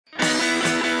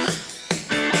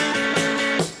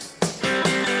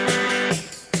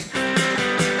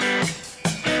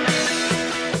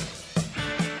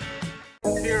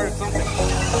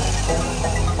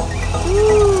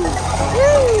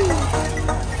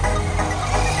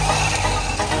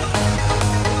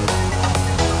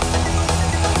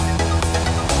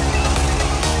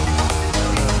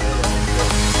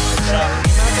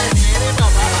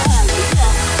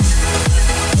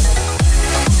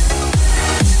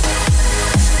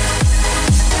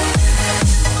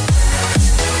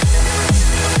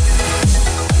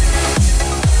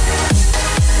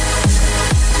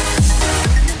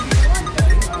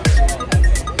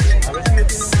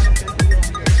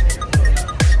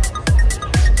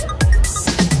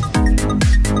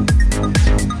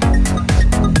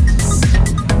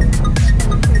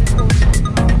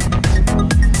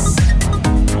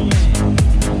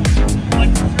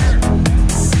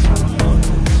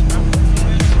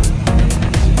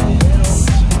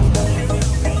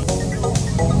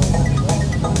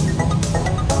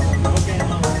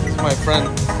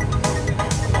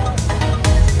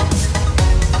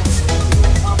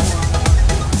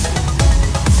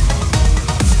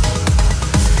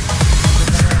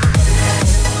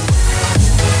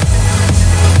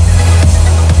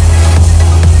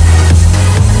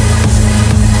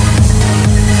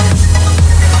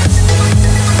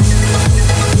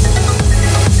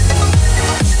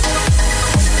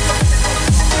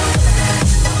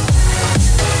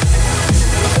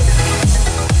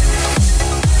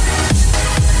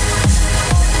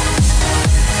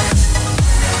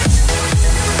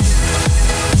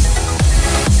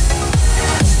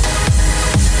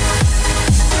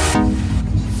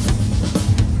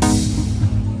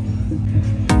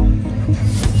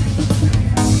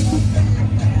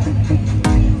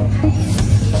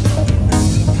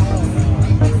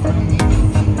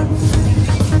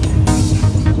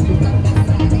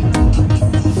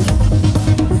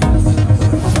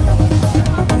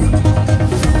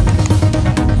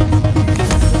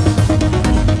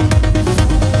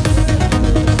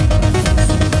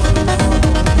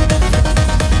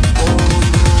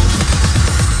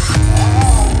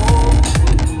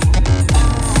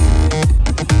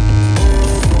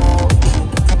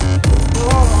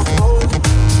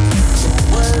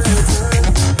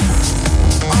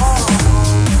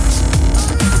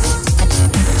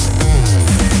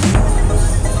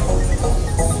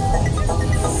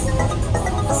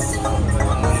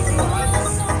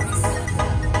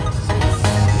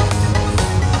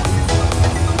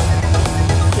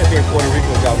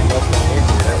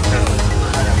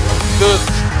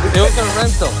It was a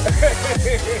rental.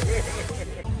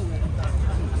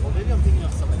 Well, maybe I'm thinking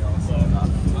of something else.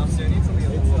 Honestly, I need something a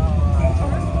little.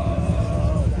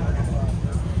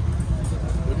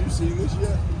 Have you seen this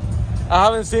yet? I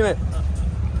haven't seen it.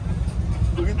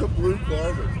 Look at the blue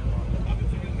carbon.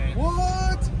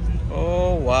 What?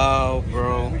 Oh wow,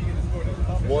 bro.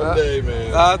 One day,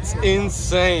 man. That's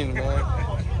insane, man.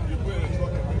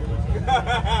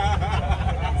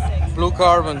 Blue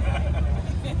carbon.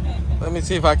 Let me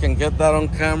see if I can get that on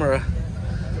camera.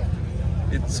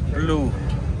 It's blue.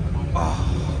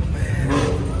 Oh man.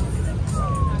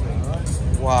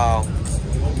 Wow.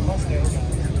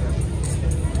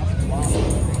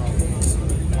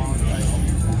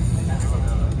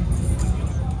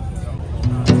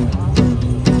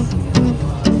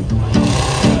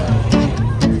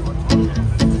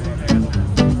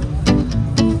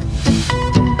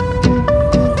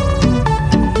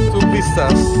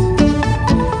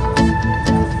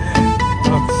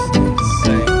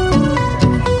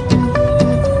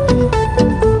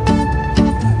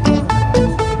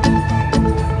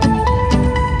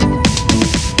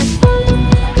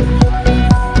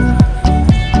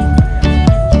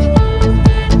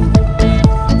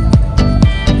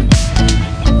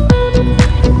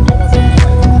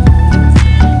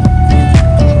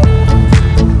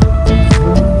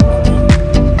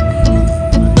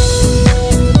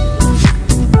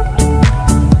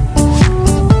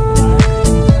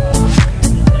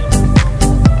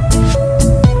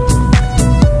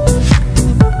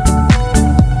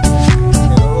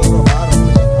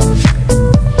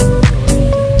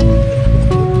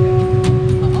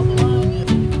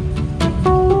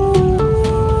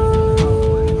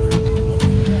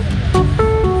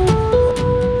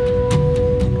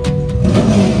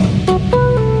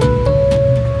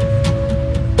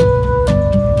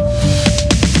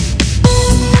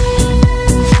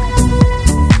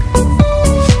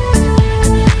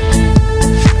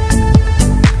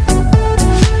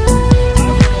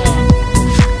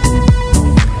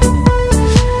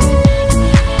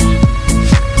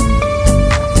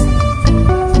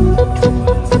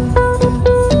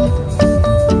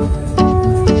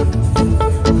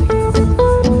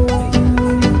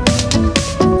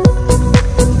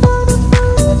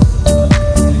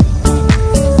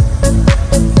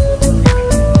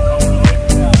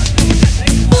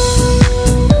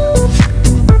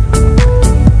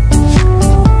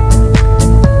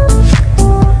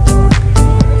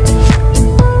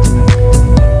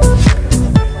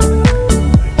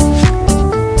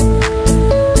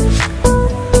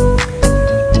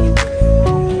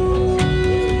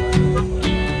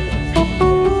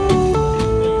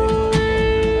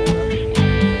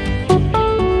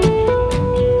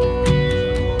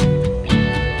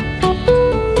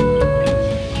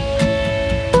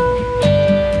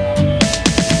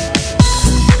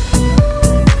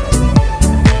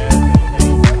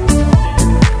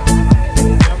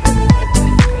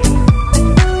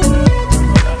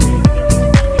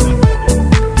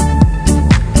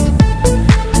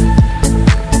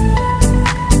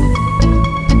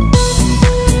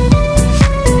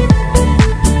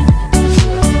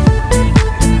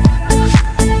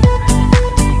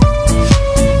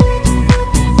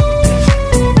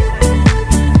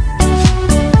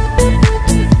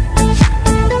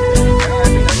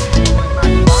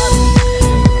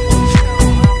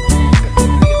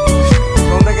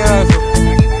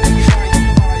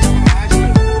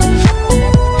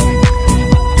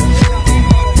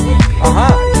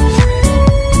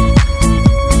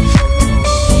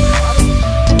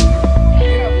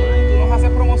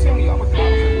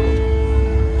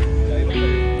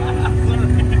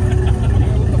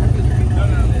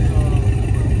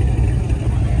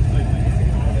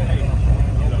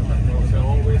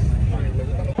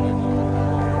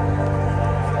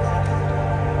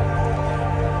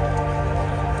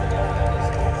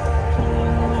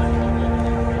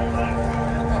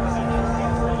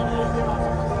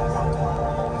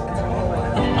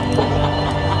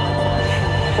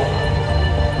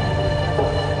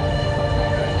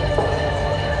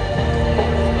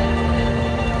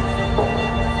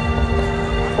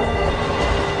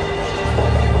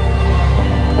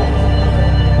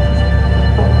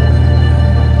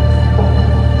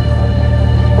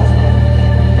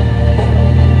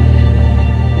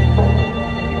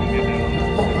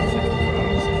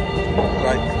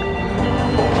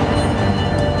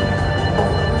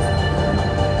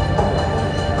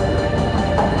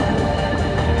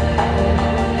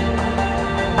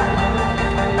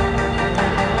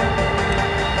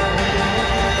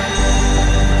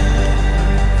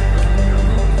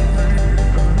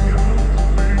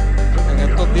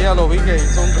 lo vi que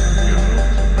hizo un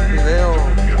video,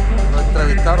 lo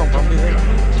entrevistaron para un video.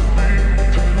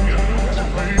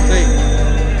 Sí.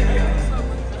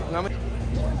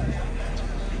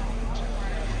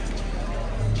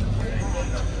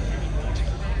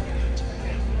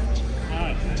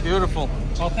 Beautiful.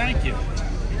 Well, thank you.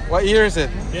 What year is it?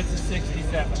 This is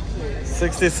 67.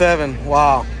 67.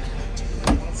 Wow.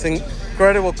 It's in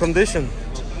incredible condition.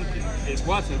 It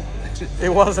wasn't. It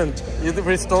wasn't. You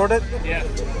restored it? Yeah.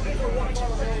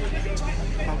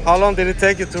 How long did it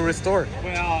take you to restore it?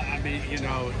 Well, I mean, you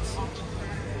know,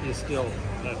 you still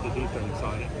have to do things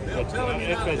on it. It's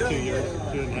been 2 years,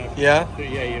 2.5 years. Yeah?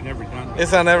 Yeah, you've never done that.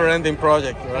 It's a never-ending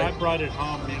project, right? I brought it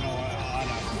home, you know, on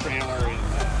a trailer and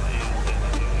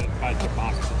a bunch of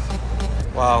boxes.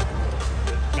 Wow.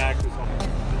 Back was home.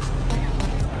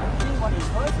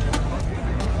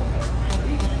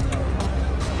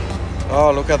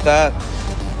 Oh, look at that.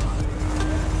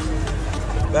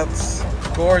 That's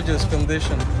gorgeous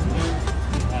condition.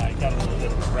 I got a little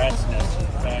bit of a rat's nest in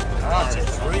the back. Oh, it's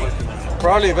a tree.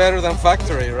 Probably better than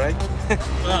factory, right?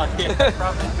 Well, yeah,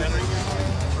 probably better.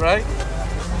 Right?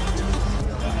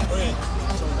 Okay,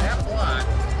 so that lot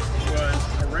was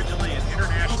originally an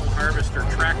International Harvester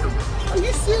tractor. Are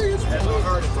you serious? That's how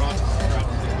hard it brought.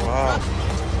 Wow.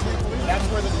 That's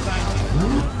where the design came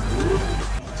from.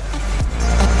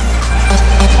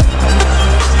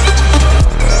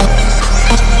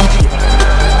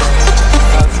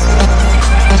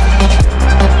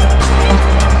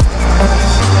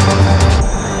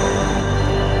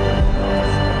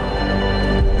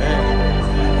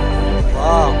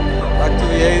 Wow. Back to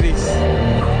the 80s.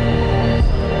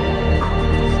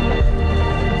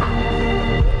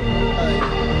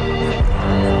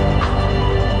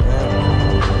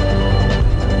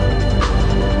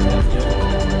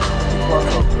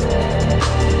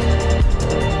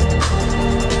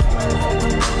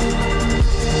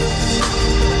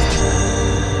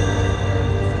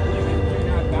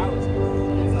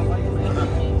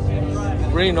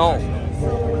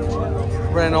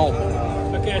 Renault.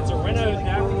 Okay, it's a Renault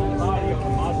aftermarket body of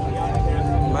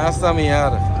a Mazda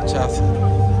Miata chassis.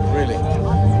 Really.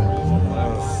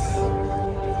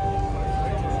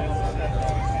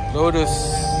 Lotus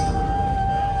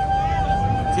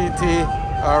TT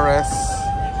RS.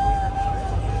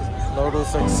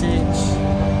 Lotus Exige.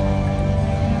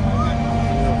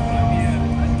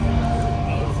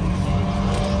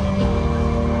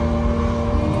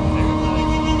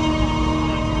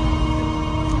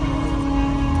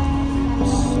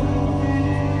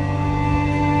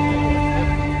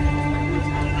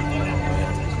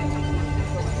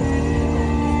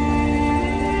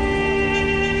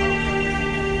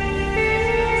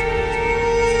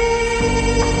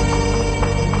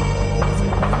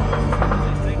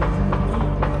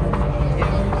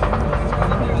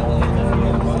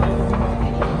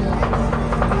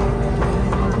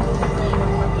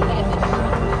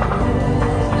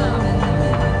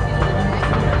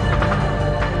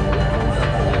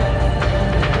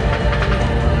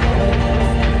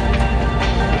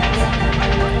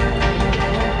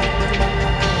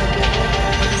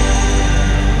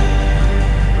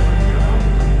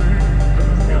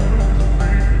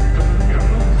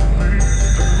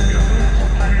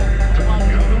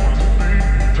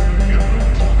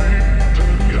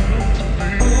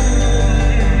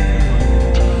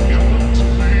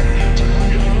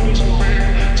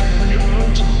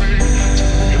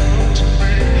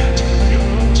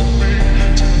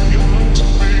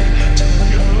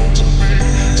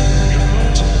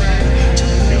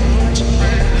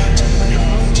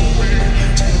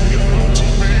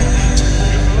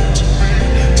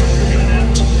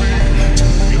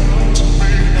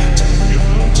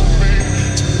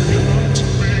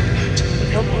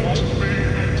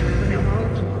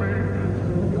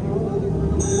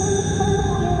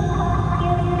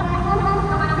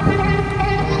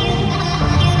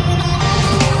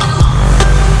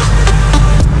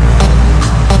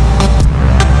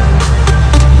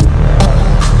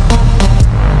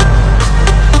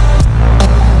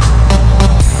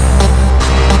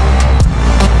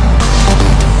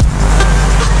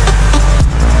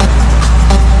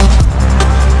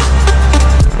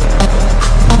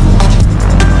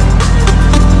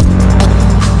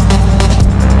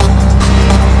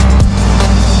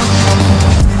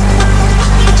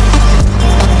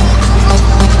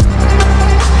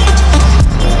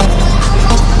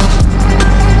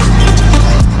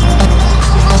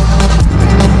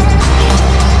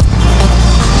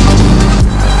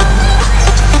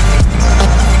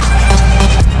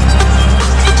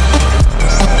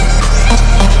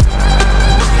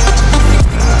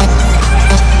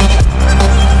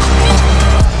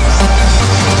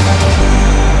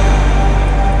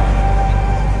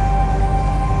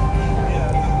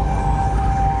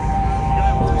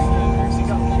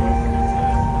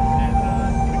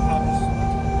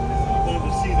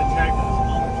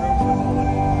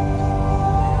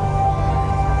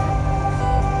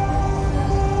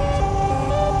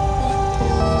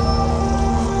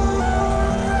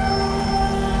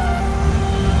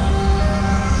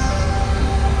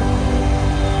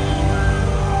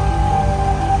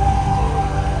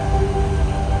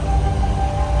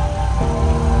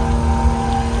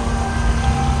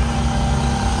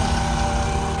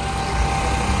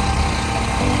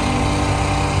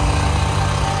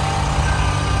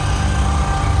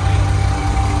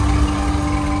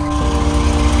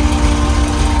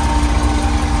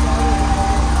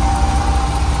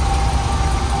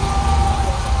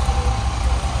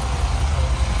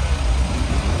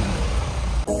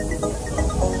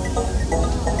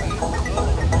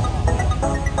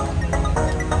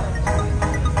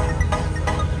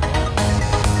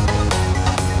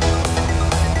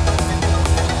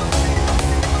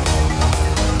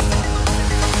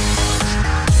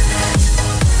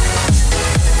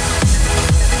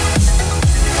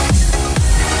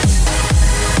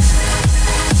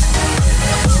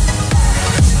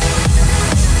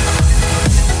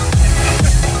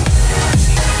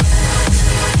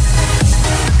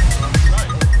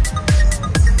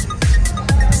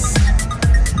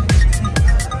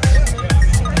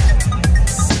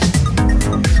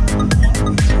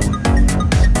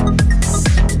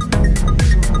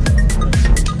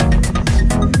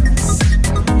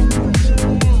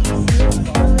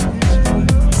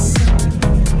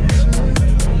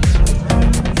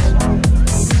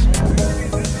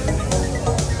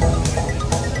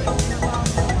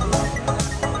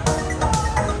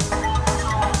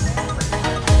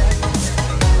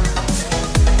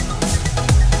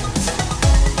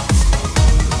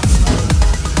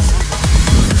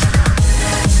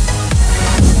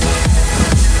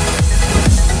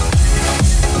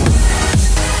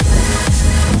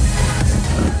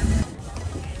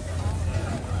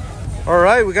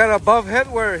 right, we got above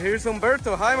headwear. Here's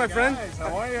Humberto. Hi, my friend. Guys,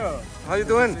 how are you? How you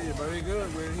doing? Very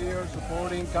good. We're here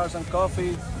supporting Cars and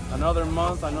Coffee. Another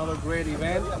month, another great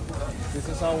event. This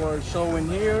is our show in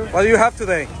here. What do you have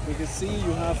today? You can see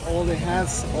you have all the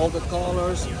hats, all the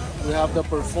colors. We have the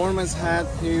performance hat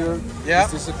here. Yeah.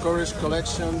 This is a Courage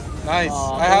collection. Nice.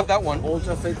 I have that one.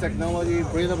 Ultra fit technology,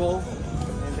 breathable.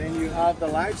 And then you have the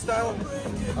lifestyle.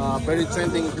 Very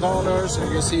trending colors.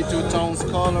 So you see two tones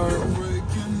color.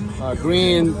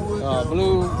 Green,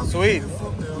 blue. Sweet.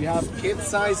 We have kid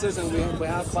sizes and we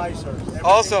have visors.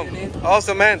 Awesome.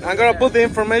 Awesome, man. I'm going to put the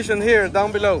information here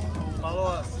down below. Follow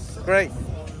us. Great.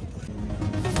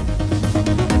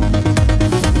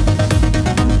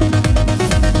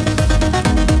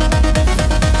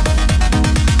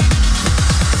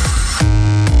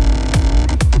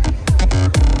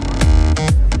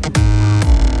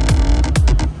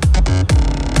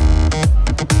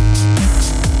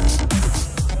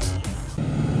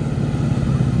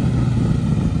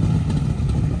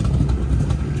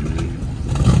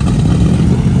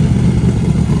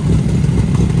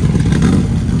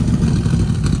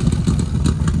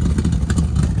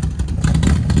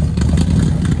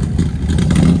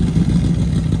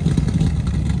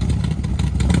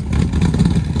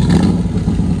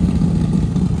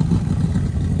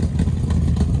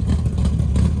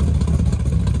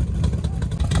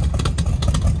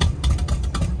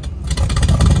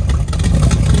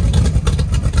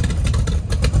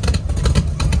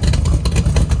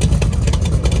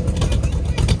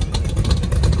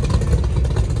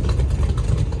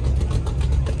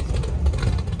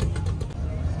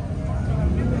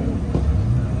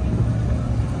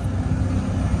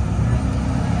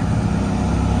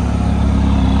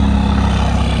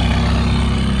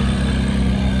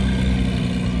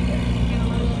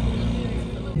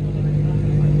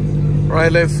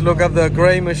 Right, let's look at the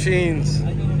gray machines.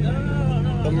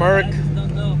 The Merc,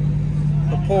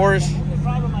 the Porsche,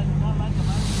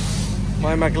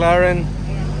 my McLaren,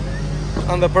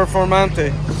 and the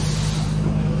Performante.